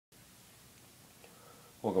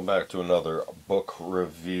Welcome back to another book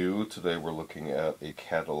review. Today we're looking at a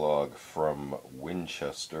catalog from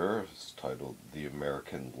Winchester. It's titled The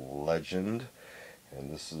American Legend,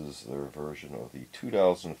 and this is their version of the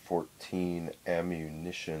 2014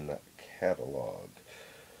 ammunition catalog.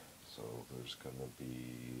 So there's going to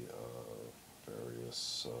be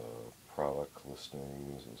various product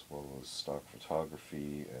listings as well as stock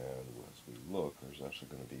photography, and as we look, there's actually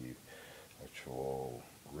going to be actual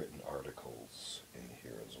written articles in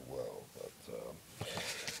here as well. But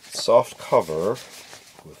soft cover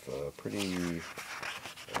with a pretty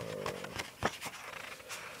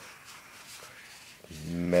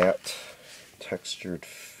matte textured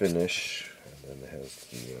finish, and then it has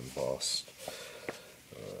the embossed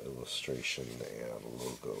illustration and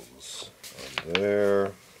logos on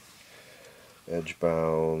there. Edge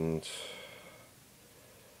bound,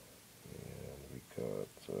 and we got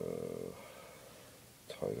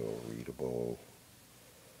title readable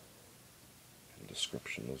and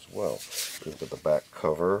description as well. Look at the back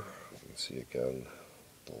cover. You can see again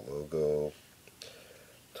the logo,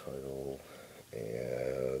 title,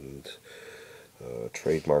 and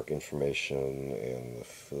trademark information and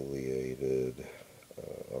affiliated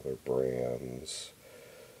other brands,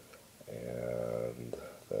 and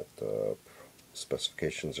that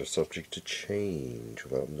specifications are subject to change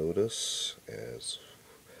without notice, and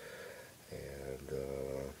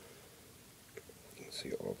you can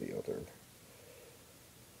see all the other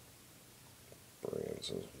brands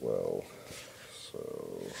as well. So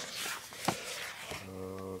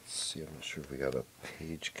let's see, I'm not sure if we got a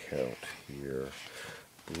page count here.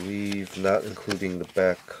 I believe not including the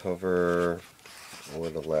back cover or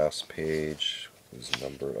the last page is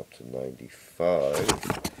numbered up to 95.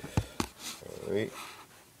 Alright,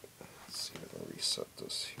 let's see if I can reset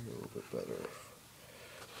this here a little bit better.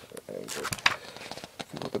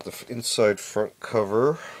 If you look at the inside front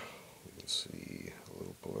cover, you can see a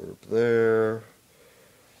little blurb there.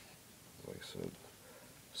 Like I said,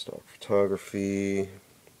 stock photography,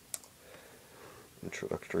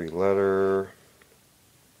 introductory letter.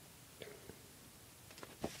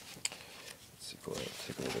 Let's see if we'll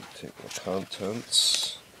take a look at the table of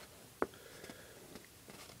contents.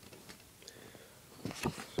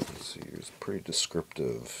 You can see here's pretty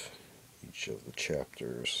descriptive, each of the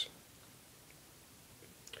chapters.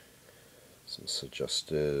 Some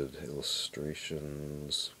suggested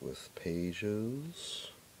illustrations with pages.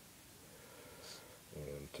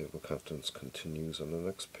 And table of contents continues on the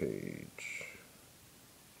next page.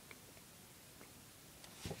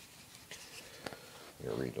 I'm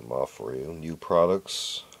going to read them off for you. New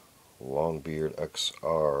products: Longbeard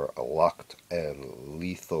XR Locked and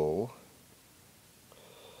Lethal.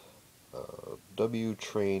 W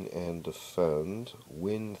Train and Defend,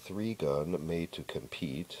 Win 3-gun made to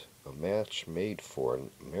compete, a match made for an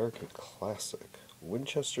American classic.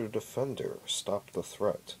 Winchester Defender, Stop the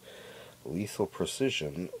Threat. Lethal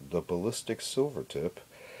Precision, the Ballistic Silvertip.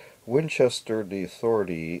 Winchester, the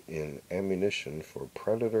authority in ammunition for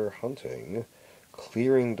predator hunting,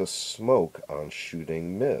 clearing the smoke on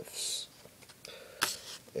shooting myths.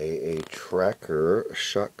 TRAACKER,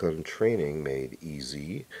 shotgun training made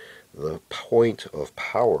easy. The point of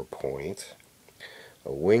PowerPoint,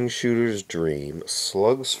 a wing shooter's dream,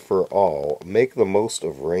 slugs for all, make the most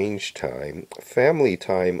of range time, family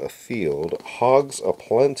time afield, hogs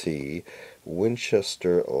aplenty,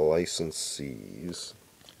 Winchester licensees,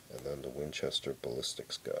 and then the Winchester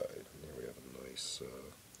Ballistics Guide. And there we have a nice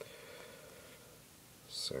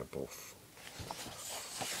sample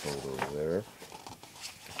photo there.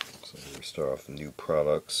 So here we start off with new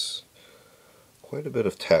products. Quite a bit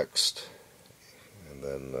of text, and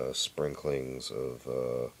then sprinklings of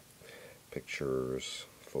pictures,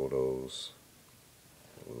 photos,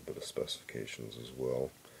 a little bit of specifications as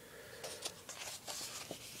well.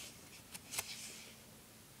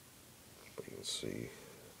 But you can see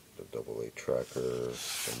the AA tracker,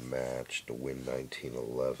 the match, the Win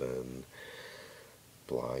 1911,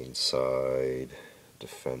 Blindside,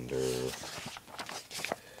 Defender,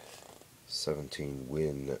 17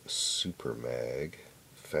 Win Super Mag,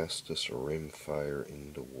 fastest rimfire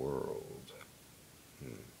in the world.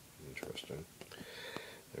 Interesting.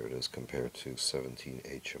 There it is compared to 17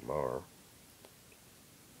 HMR.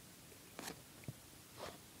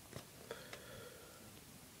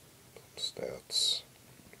 Stats.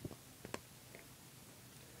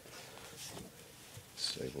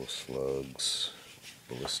 SABOT slugs,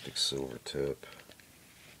 ballistic silvertip,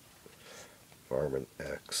 VARMINT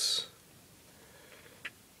X.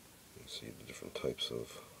 You can see the different types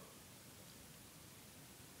of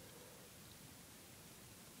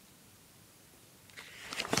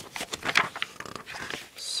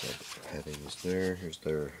headings there. Here's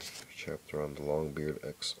their chapter on the Longbeard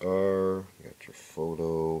XR. You got your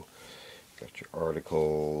photo, got your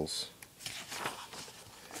articles.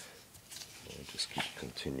 And just keep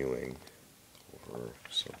continuing over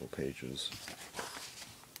several pages.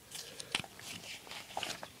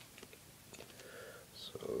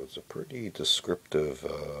 So it's a pretty descriptive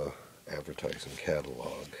advertising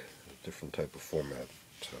catalog, a different type of format,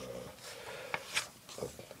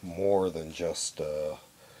 of more than just a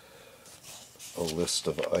list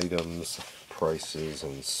of items, prices,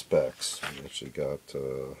 and specs. We actually got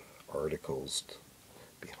articles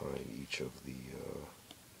behind each of the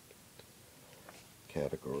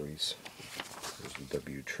categories. There's the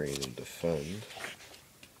W Train and Defend.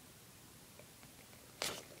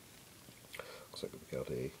 Looks like we've got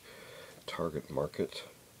a target market,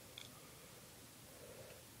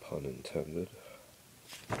 pun intended.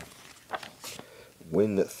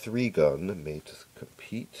 Win 3 gun made to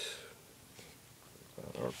compete.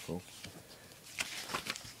 That article.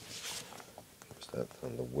 There's that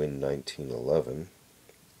on the Win 1911.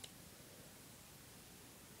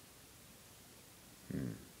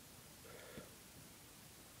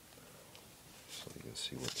 So you can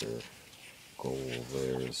see what their goal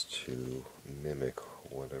there is, to mimic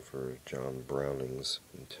whatever John Browning's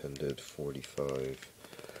intended 45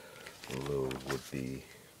 load would be.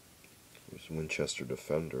 There's Winchester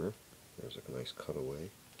Defender. There's a nice cutaway.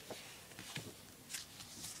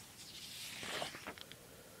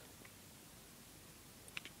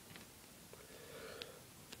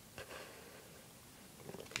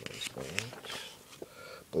 Recognize that.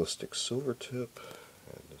 Ballistic Silvertip,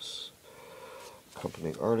 and this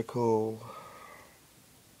accompanying article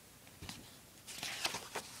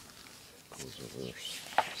goes over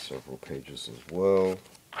several pages as well.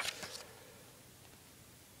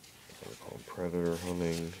 Article on predator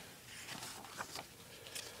hunting.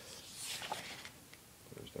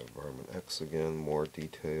 There's that Varmint X again, more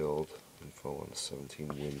detailed info on the 17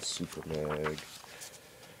 Win Super Mag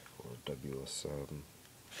or WSM.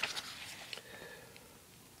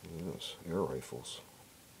 Yes, air rifles.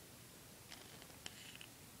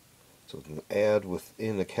 So it's an ad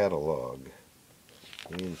within a catalog.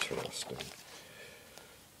 Interesting.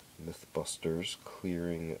 Mythbusters,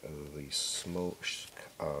 clearing the smoke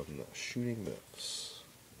on shooting myths.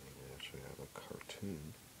 We actually have a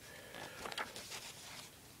cartoon.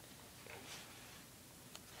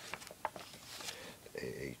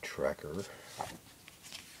 A tracker.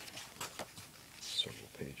 Several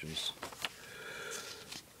pages.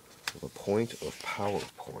 The point of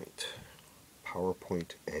PowerPoint.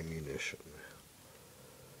 PowerPoint ammunition.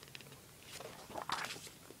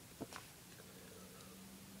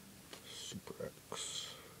 Super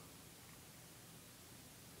X.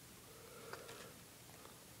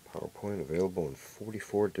 PowerPoint available in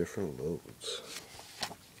 44 different loads.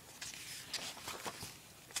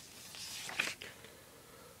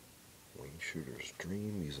 Wing Shooter's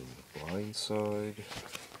Dream using the blind side.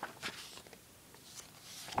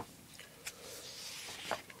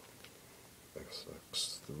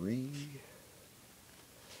 XX3.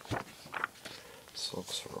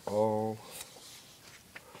 SLUGS for all.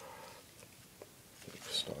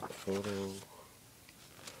 Stock photo.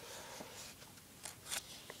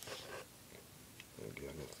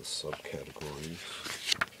 Again, with the subcategories.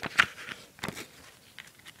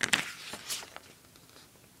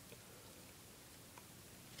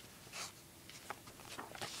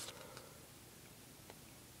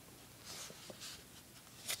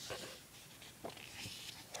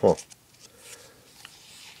 Huh.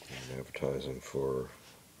 And advertising for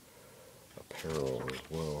apparel as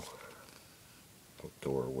well.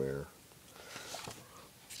 Outdoor wear.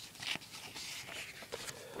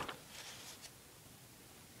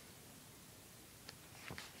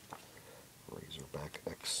 Razorback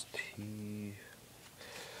XT.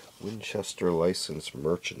 Winchester licensed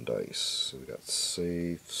merchandise. So we got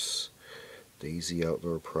safes, Daisy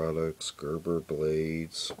Outdoor Products, Gerber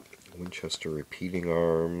blades, Winchester repeating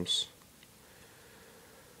arms,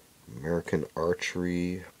 American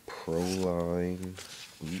Archery, Proline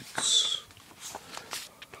boots,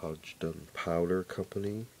 HANDGUN Powder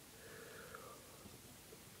Company,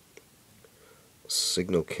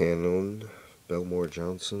 Signal Cannon, Belmore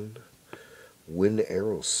Johnson, Win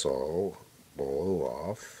Aerosol, Blow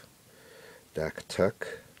Off, DAC Tech.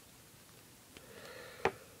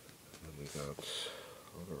 And we got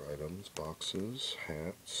other items, boxes,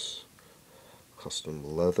 hats,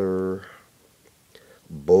 custom leather,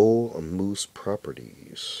 Bull Moose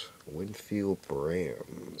Properties, Winfield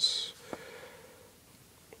Brands.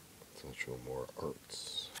 It's actually more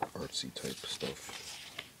artsy type stuff,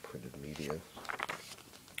 printed media.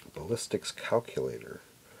 ballistics calculator.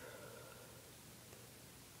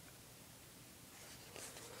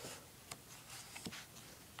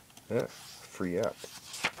 Yeah, free app.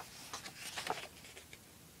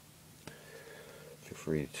 Feel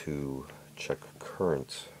free to check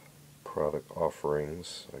current product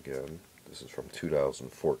offerings. Again, this is from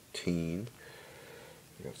 2014.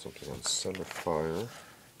 We got something on CENTERFIRE. You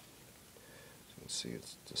can see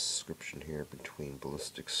its description here between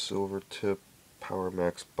Ballistics SILVERTIP,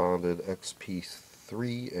 PowerMax Bonded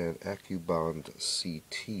XP3, and ACCUBOND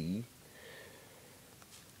CT,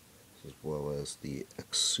 as well as the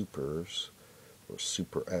X Supers, or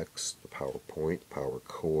Super X, the PowerPoint, Power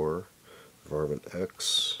Core, VARMINT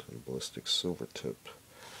X, and Ballistics SILVERTIP.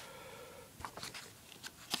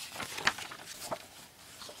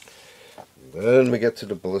 Then we get to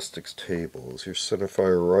the ballistics tables. Here's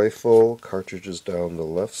centerfire rifle, cartridges down the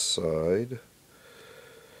left side.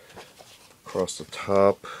 Across the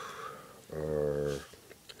top are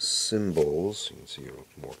symbols. You can see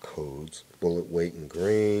more codes. Bullet weight and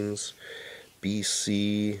grains,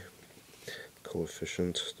 BC,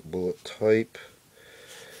 coefficient, bullet type,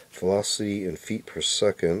 velocity in feet per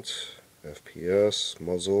second, FPS,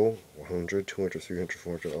 muzzle, 100, 200, 300,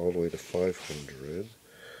 400, all the way to 500.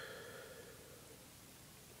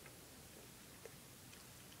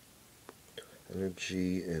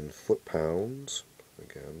 Energy in foot-pounds,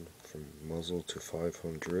 again from muzzle to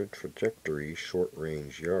 500. Trajectory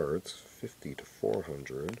short-range yards, 50 to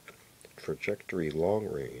 400. Trajectory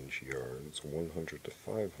long-range yards, 100 to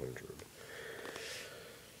 500.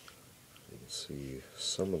 You can see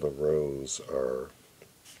some of the rows are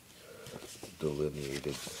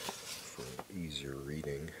delineated for easier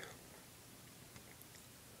reading.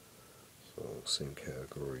 So same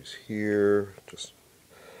categories here, just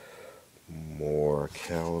more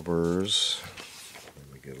calibers.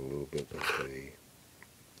 Let me get a little bit of a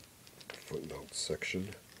footnote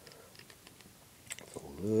section. It's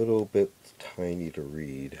a little bit tiny to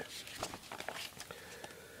read,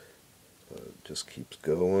 but it just keeps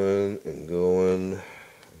going and going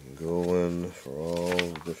and going for all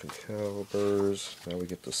the different calibers. Now we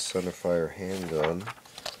get the centerfire handgun,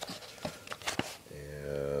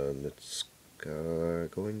 and it's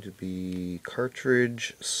going to be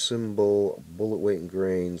cartridge, symbol, bullet weight and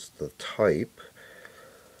grains, the type,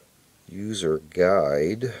 user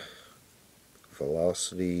guide,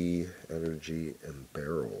 velocity, energy, and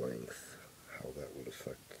barrel length, how that would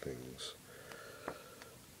affect things.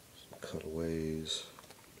 Some cutaways.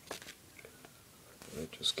 And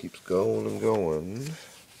it just keeps going and going.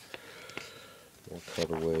 More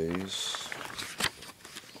cutaways.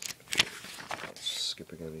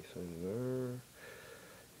 Skipping anything there.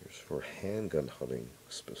 Here's for handgun hunting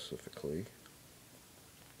specifically.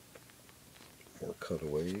 More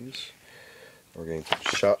cutaways. We're getting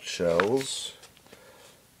shot shells.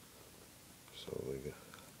 So we're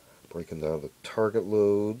breaking down the target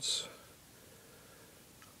loads.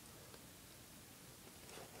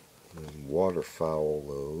 And then waterfowl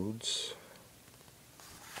loads.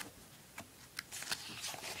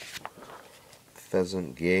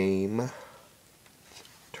 Pheasant game.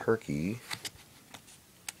 Turkey.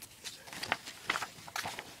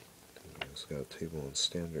 It's got a table on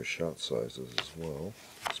standard shot sizes as well.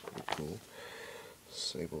 That's pretty cool.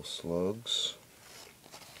 Sable slugs.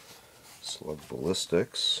 Slug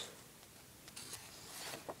ballistics.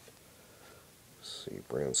 Let's see,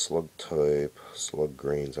 brand slug type, slug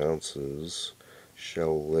grains ounces,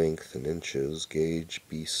 shell length in inches, gauge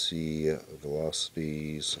BC,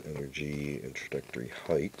 velocities, energy, and trajectory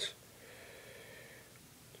height.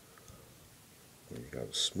 You got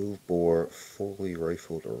a smooth bore, fully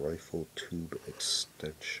rifled or rifle tube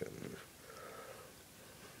extension.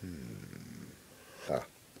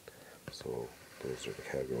 So those are the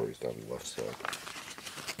categories down the left side.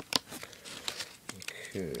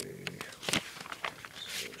 Okay.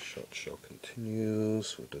 So SHOTSHELL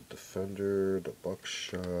continues with the Defender, the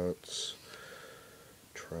BUCKSHOT,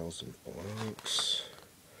 Trials and Blanks,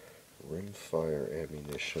 RIMFIRE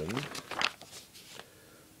ammunition.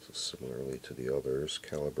 Similarly to the others,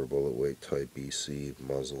 caliber, bullet weight, type, BC,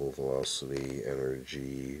 muzzle, velocity,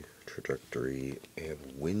 energy, trajectory, and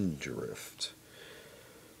wind drift.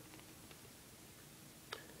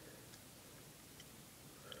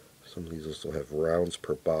 Some of these also have rounds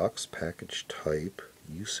per box, package type,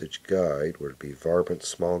 usage guide, where it be varmint,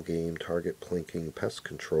 small game, target plinking, pest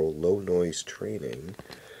control, low noise training.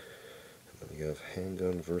 And then you have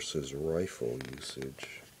handgun versus rifle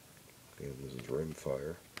usage. And this is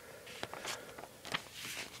RIMFIRE.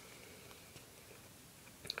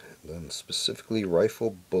 Then specifically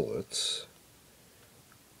rifle bullets,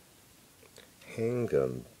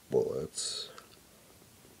 handgun bullets,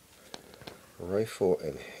 rifle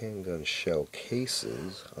and handgun shell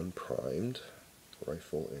cases, unprimed,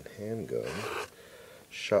 rifle and handgun,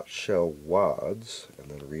 shot shell wads,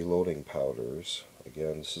 and then reloading powders.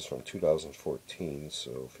 Again, this is from 2014,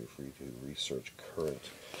 so feel free to research current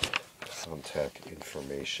contact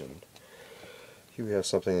information. Here we have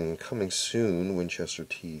something coming soon,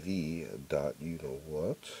 WINCHESTERTV. You know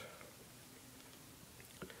what?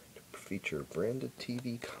 To feature branded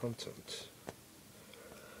TV content.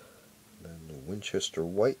 And the Winchester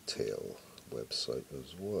Whitetail website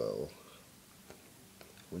as well.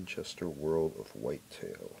 Winchester World of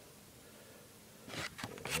Whitetail.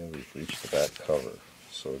 And we've reached the back cover.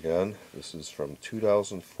 So again, this is from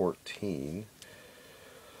 2014.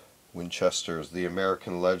 Winchester's The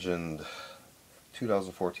American Legend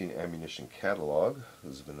 2014 Ammunition Catalog.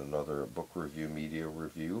 This has been another book review, media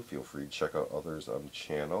review. Feel free to check out others on the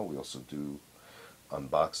channel. We also do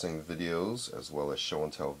unboxing videos as well as show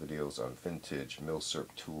and tell videos on vintage, milsurp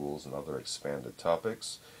tools, and other expanded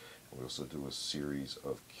topics. We also do a series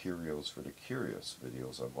of Curios for the Curious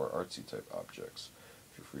videos on more artsy type objects.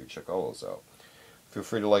 Feel free to check all those out. Feel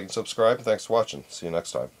free to like and subscribe, and thanks for watching. See you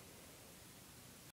next time.